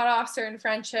 cut off certain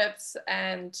friendships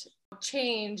and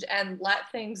change and let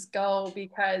things go,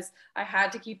 because I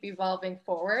had to keep evolving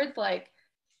forward. Like,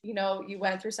 you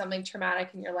went through something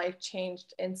traumatic and your life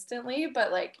changed instantly,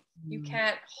 but like you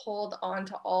can't hold on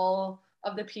to all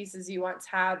of the pieces you once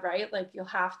had, right? Like you'll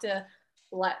have to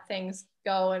let things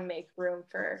go and make room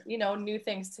for, new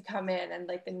things to come in, and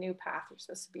like the new path you're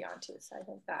supposed to be on to. So I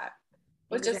think that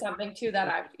was just something too that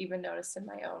I've even noticed in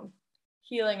my own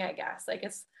healing, I guess. Like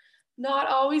it's not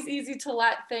always easy to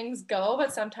let things go,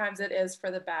 but sometimes it is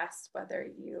for the best, whether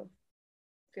you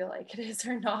feel like it is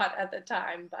or not at the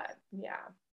time. But yeah.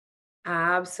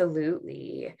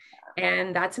 Absolutely.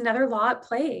 And that's another law at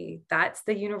play. That's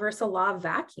the universal law of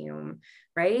vacuum,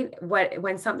 right?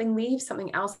 When something leaves,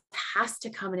 something else has to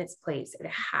come in its place. It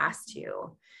has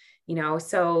to,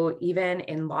 so even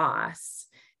in loss,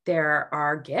 there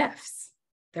are gifts.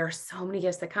 There are so many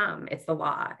gifts that come. It's the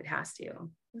law. It has to.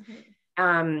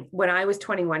 When I was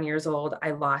 21 years old,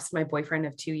 I lost my boyfriend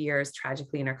of 2 years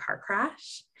tragically in a car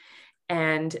crash.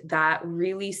 And that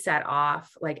really set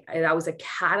off, like, that was a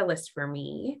catalyst for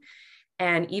me.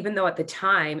 And even though at the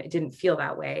time it didn't feel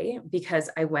that way, because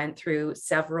I went through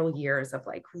several years of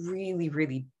like really,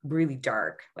 really, really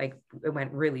dark, like it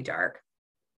went really dark.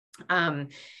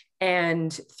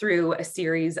 And through a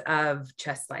series of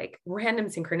just like random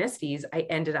synchronicities, I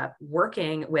ended up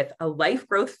working with a life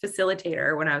growth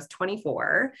facilitator when I was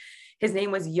 24. His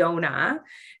name was Yona.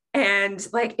 And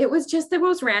like, it was just the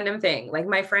most random thing. Like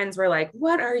my friends were like,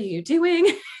 what are you doing?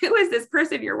 Who is this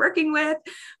person you're working with?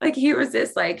 Like he was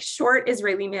this like short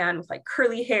Israeli man with like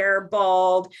curly hair,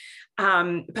 bald.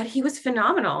 But he was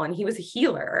phenomenal and he was a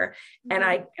healer. And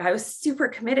I was super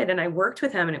committed and I worked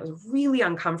with him and it was really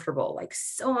uncomfortable, like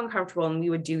so uncomfortable. And we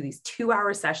would do these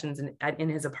 2-hour sessions in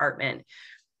his apartment.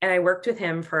 And I worked with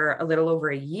him for a little over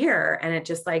a year and it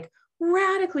just like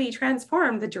radically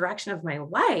transformed the direction of my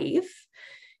life.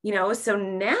 So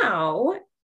now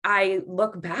I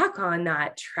look back on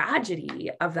that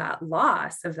tragedy of that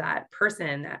loss of that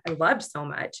person that I loved so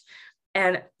much.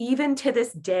 And even to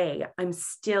this day, I'm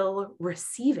still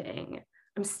receiving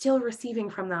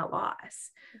from that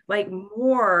loss, like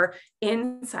more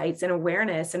insights and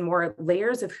awareness and more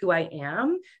layers of who I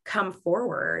am come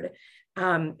forward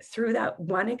through that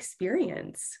one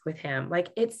experience with him. Like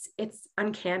it's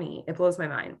uncanny. It blows my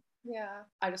mind. Yeah.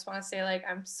 I just want to say, like,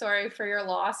 I'm sorry for your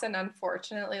loss. And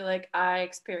unfortunately, like, I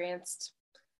experienced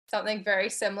something very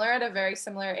similar at a very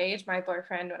similar age. My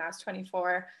boyfriend, when I was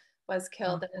 24, was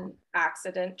killed in an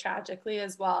accident tragically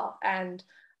as well. And,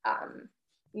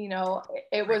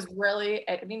 it was really,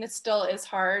 I mean, it still is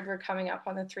hard. We're coming up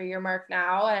on the 3-year mark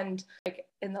now. And like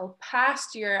in the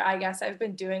past year, I guess I've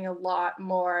been doing a lot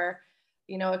more,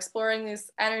 exploring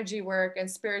this energy work and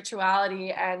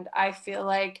spirituality. And I feel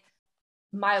like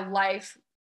my life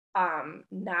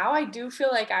now, I do feel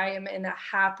like I am in a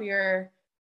happier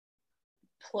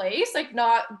place, like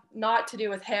not to do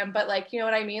with him, but like, you know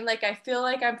what I mean, like I feel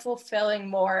like I'm fulfilling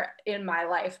more in my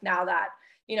life now that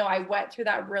I went through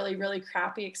that really, really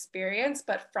crappy experience,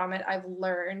 but from it I've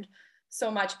learned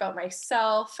so much about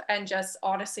myself and just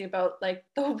honestly about like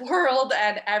the world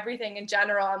and everything in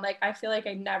general. And like I feel like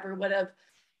I never would have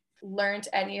learned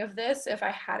any of this if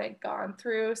I hadn't gone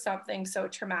through something so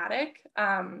traumatic.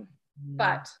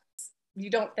 But you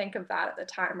don't think of that at the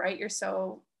time, right? You're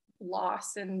so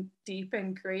lost and deep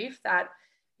in grief that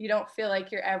you don't feel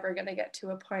like you're ever going to get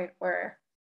to a point where,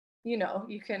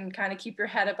 you can kind of keep your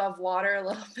head above water a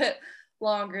little bit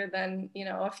longer than,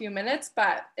 a few minutes,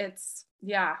 but it's,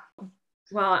 yeah.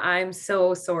 Well, I'm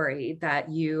so sorry that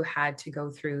you had to go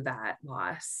through that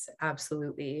loss.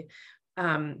 Absolutely.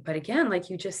 But again, like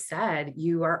you just said,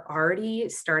 you are already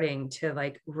starting to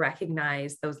like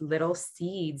recognize those little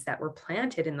seeds that were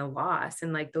planted in the loss.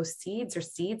 And like those seeds are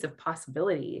seeds of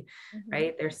possibility,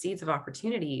 right? They're seeds of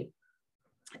opportunity.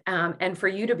 And for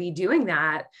you to be doing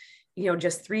that,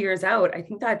 just 3 years out, I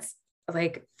think that's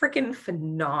like freaking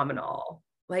phenomenal.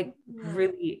 Like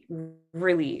really,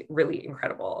 really, really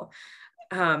incredible.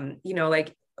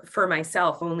 Like for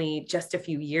myself, only just a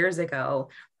few years ago,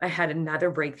 I had another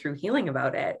breakthrough healing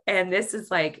about it. And this is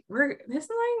like,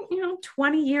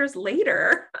 20 years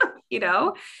later,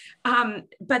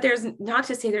 but there's not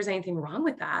to say there's anything wrong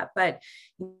with that, but,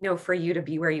 for you to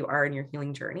be where you are in your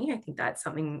healing journey, I think that's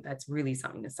something that's really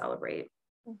something to celebrate.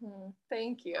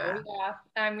 Thank you. Yeah.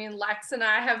 I mean, Lex and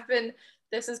I have been,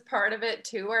 this is part of it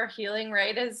too. Our healing,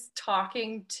 right, is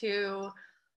talking to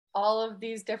all of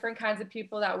these different kinds of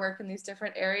people that work in these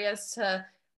different areas to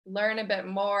learn a bit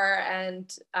more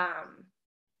and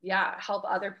help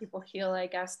other people heal, I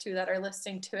guess, too, that are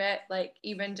listening to it. Like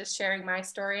even just sharing my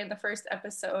story in the first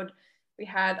episode, we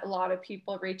had a lot of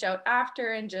people reach out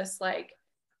after and just like,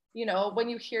 when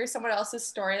you hear someone else's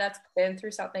story that's been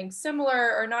through something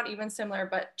similar or not even similar,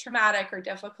 but traumatic or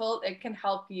difficult, it can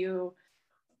help you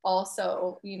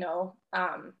also,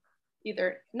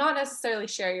 either not necessarily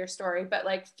share your story, but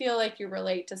like feel like you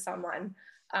relate to someone.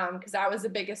 Because that was the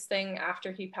biggest thing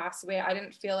after he passed away. I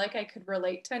didn't feel like I could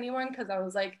relate to anyone because I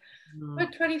was like, a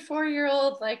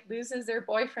 24-year-old like loses their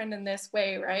boyfriend in this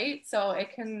way, right? So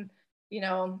it can,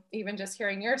 even just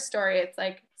hearing your story, it's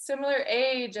like similar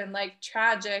age and like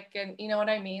tragic and you know what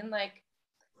I mean? Like,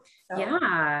 so.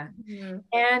 Yeah.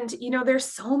 And, there's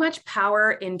so much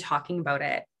power in talking about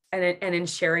it and in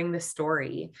sharing the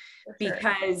story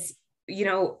because,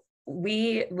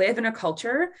 we live in a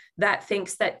culture that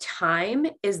thinks that time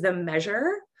is the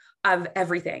measure of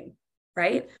everything,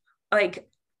 right? Like,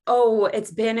 oh,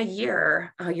 it's been a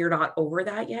year. You're not over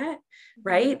that yet,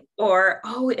 right? Or,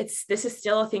 oh, this is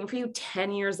still a thing for you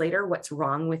 10 years later. What's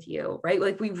wrong with you, right?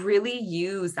 Like we really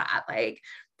use that, like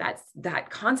that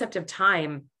concept of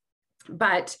time,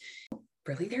 but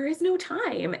really there is no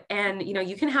time. And,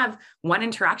 you can have one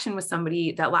interaction with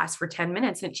somebody that lasts for 10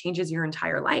 minutes and it changes your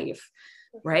entire life.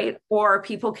 Right. Or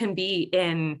people can be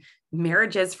in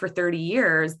marriages for 30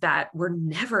 years that were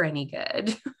never any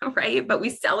good. Right. But we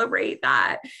celebrate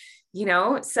that,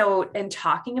 so, and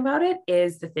talking about it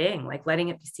is the thing, like letting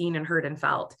it be seen and heard and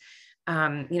felt.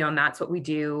 And that's what we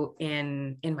do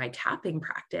in my tapping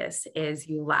practice is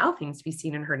you allow things to be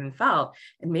seen and heard and felt.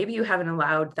 And maybe you haven't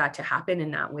allowed that to happen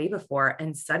in that way before.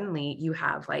 And suddenly you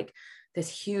have like this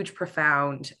huge,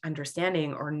 profound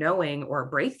understanding or knowing or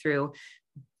breakthrough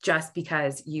just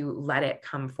because you let it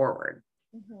come forward.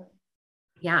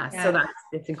 Yeah. So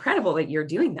it's incredible that you're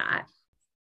doing that.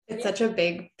 It's such a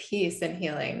big piece in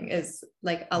healing is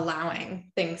like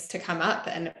allowing things to come up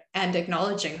and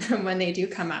acknowledging them when they do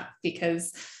come up,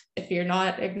 because if you're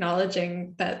not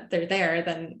acknowledging that they're there,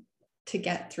 then to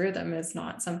get through them is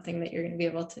not something that you're going to be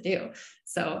able to do.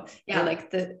 So yeah,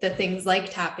 like the things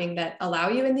like tapping that allow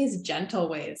you in these gentle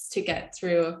ways to get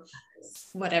through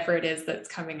whatever it is that's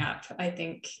coming up. I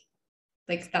think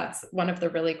like that's one of the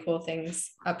really cool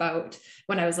things about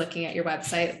when I was looking at your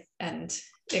website and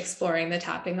exploring the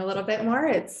tapping a little bit more.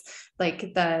 It's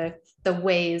like the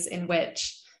ways in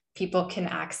which people can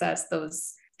access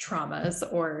those traumas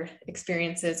or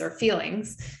experiences or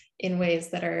feelings in ways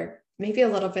that are maybe a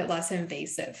little bit less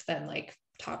invasive than like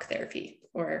talk therapy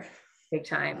or big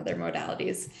time other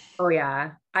modalities. Oh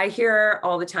yeah. I hear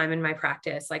all the time in my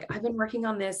practice, like I've been working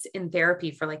on this in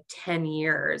therapy for like 10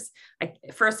 years.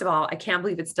 First of all, I can't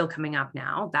believe it's still coming up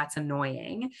now. That's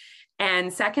annoying.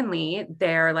 And secondly,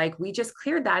 they're like, we just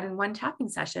cleared that in one tapping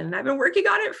session and I've been working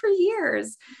on it for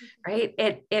years, right?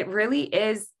 It really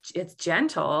is, it's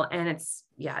gentle and it's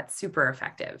super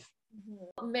effective.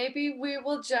 Maybe we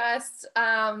will just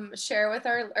share with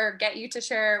or get you to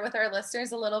share with our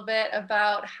listeners a little bit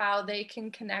about how they can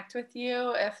connect with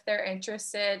you if they're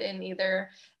interested in either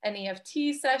an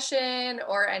EFT session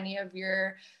or any of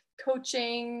your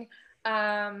coaching.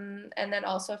 And then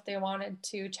also if they wanted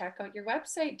to check out your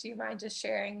website, do you mind just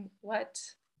sharing how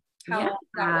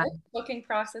that works, booking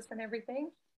process and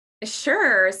everything?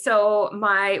 Sure. So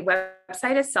my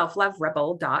website is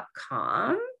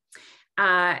selfloverebel.com.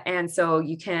 And so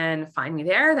you can find me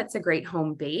there. That's a great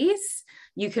home base.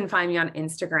 You can find me on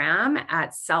Instagram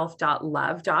at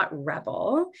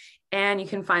self.love.rebel. And you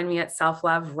can find me at Self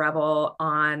Love Rebel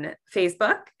on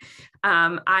Facebook.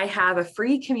 I have a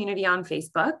free community on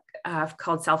Facebook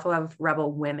called Self Love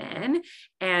Rebel Women.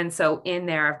 And so in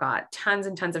there, I've got tons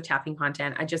and tons of tapping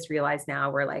content. I just realized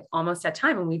now we're like almost at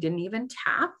time and we didn't even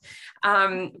tap.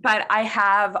 But I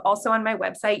have also on my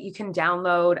website, you can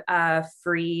download a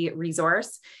free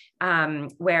resource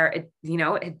where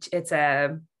it's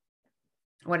a,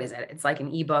 what is it? It's like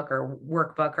an ebook or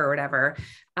workbook or whatever,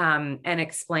 and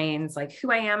explains like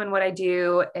who I am and what I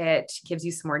do. It gives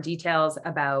you some more details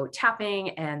about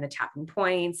tapping and the tapping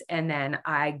points. And then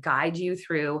I guide you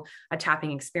through a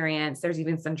tapping experience. There's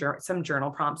even some journal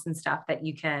prompts and stuff that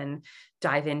you can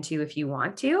dive into if you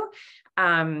want to.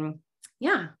 That's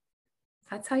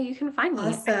how you can find me.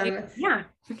 Awesome. Yeah.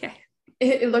 Okay.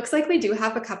 It looks like we do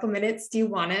have a couple minutes. Do you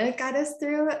want to guide us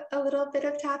through a little bit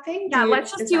of tapping? Yeah,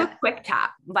 let's just do a quick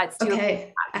tap.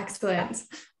 Okay, excellent.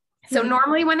 So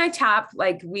normally when I tap,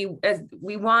 like we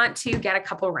want to get a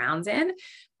couple rounds in,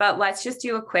 but let's just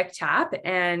do a quick tap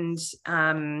and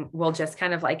we'll just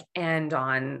kind of like end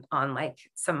on like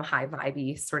some high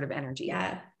vibey sort of energy.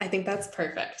 Yeah, I think that's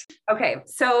perfect. Okay,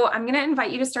 so I'm going to invite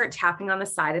you to start tapping on the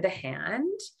side of the hand.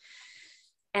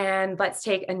 And let's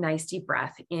take a nice deep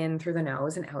breath in through the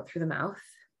nose and out through the mouth.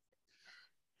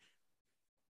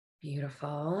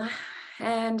 Beautiful.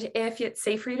 And if it's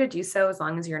safe for you to do so, as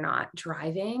long as you're not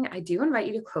driving, I do invite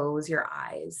you to close your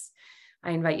eyes.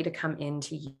 I invite you to come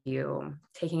into you,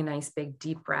 taking a nice big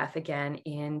deep breath again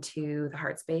into the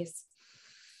heart space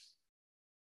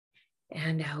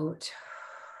and out.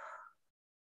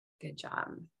 Good job.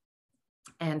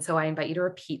 And so I invite you to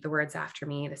repeat the words after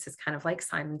me. This is kind of like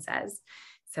Simon Says.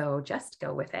 So just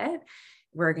go with it.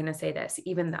 We're going to say this,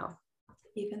 even though.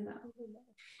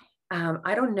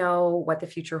 I don't know what the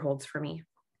future holds for me.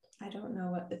 I don't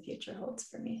know what the future holds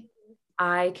for me.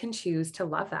 I can choose to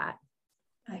love that.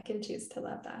 I can choose to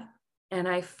love that. And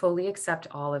I fully accept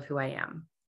all of who I am.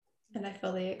 And I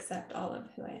fully accept all of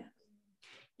who I am.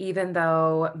 Even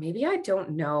though maybe I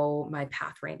don't know my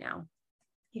path right now.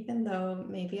 Even though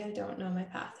maybe I don't know my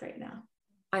path right now.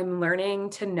 I'm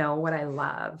learning to know what I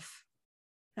love.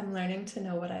 I'm learning to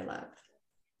know what I love.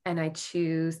 And I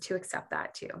choose to accept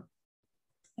that too.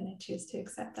 And I choose to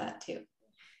accept that too.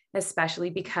 Especially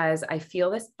because I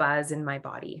feel this buzz in my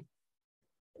body.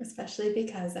 Especially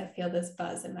because I feel this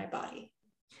buzz in my body.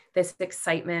 This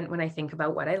excitement when I think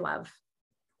about what I love.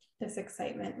 This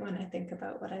excitement when I think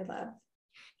about what I love.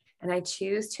 And I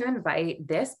choose to invite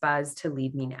this buzz to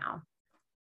lead me now.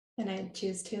 And I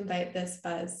choose to invite this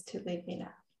buzz to lead me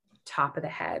now. Top of the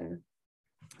head.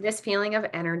 This feeling of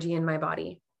energy in my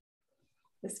body.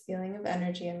 This feeling of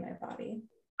energy in my body.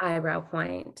 Eyebrow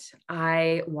point.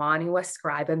 I want to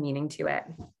ascribe a meaning to it.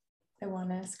 I want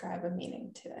to ascribe a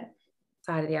meaning to it.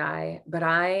 Side of the eye. But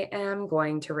I am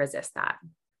going to resist that.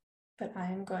 But I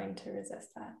am going to resist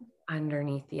that.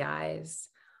 Underneath the eyes.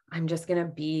 I'm just going to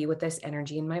be with this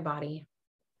energy in my body.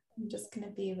 I'm just going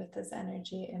to be with this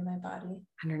energy in my body.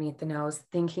 Underneath the nose,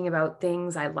 thinking about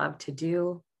things I love to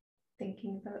do.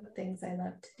 Thinking about things I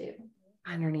love to do.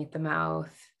 Underneath the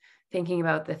mouth, thinking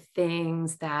about the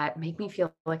things that make me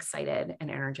feel excited and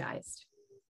energized.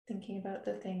 Thinking about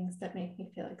the things that make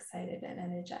me feel excited and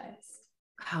energized.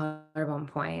 Collarbone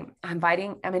point. I'm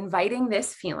inviting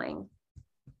this feeling.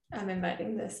 I'm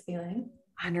inviting this feeling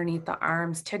Underneath the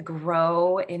arms to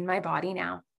grow in my body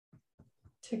now.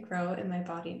 to grow in my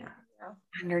body now.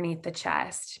 Underneath the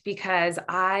chest, because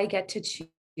I get to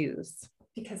choose.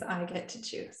 Because I get to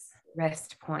choose.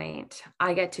 Wrist point.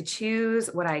 I get to choose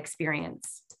what I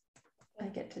experience. I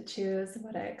get to choose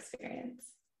what I experience.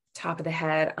 Top of the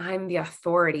head. I'm the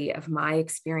authority of my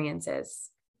experiences.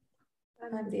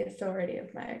 I'm the authority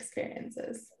of my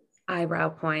experiences. Eyebrow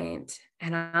point.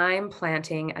 And I'm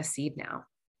planting a seed now.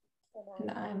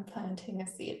 And I'm planting a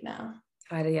seed now.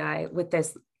 Side of the eye, with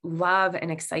this love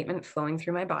and excitement flowing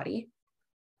through my body.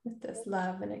 With this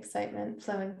love and excitement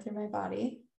flowing through my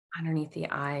body. Underneath the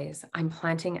eyes, I'm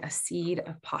planting a seed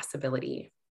of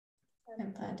possibility.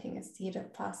 I'm planting a seed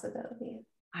of possibility.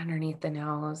 Underneath the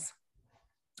nose,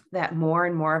 that more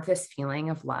and more of this feeling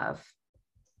of love.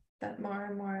 That more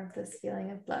and more of this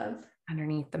feeling of love.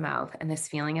 Underneath the mouth, and this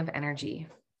feeling of energy.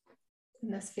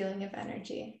 And this feeling of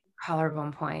energy.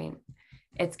 Collarbone point.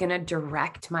 It's going to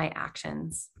direct my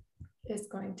actions. Is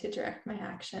going to direct my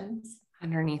actions.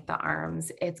 Underneath the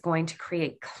arms, it's going to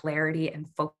create clarity and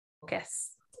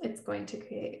focus. It's going to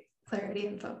create clarity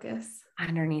and focus.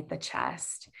 Underneath the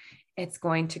chest, it's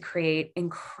going to create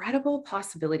incredible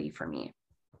possibility for me.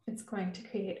 It's going to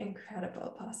create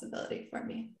incredible possibility for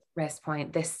me. Wrist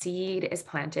point. The seed is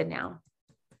planted now.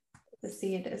 The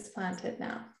seed is planted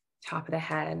now. Top of the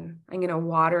head. I'm going to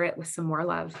water it with some more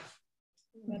love.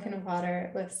 I'm going to water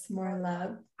it with some more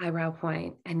love. Eyebrow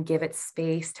point, and give it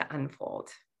space to unfold.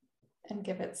 And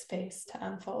give it space to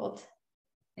unfold.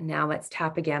 And now let's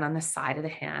tap again on the side of the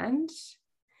hand.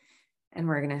 And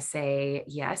we're going to say,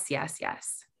 yes, yes,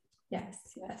 yes. Yes,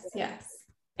 yes, yes.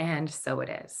 And so it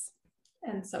is.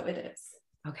 And so it is.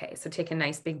 Okay, so take a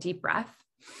nice big deep breath.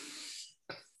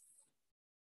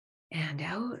 And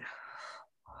out.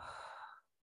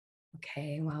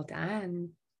 Okay, well done.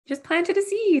 Just planted a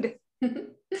seed.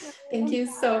 Thank you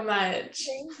so much.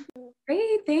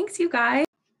 Great, thanks you guys.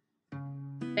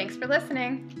 Thanks for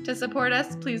listening. To support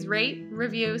us, please rate,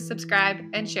 review, subscribe,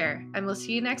 and share. And we'll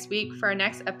see you next week for our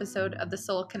next episode of the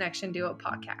Soul Connection Duo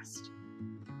podcast.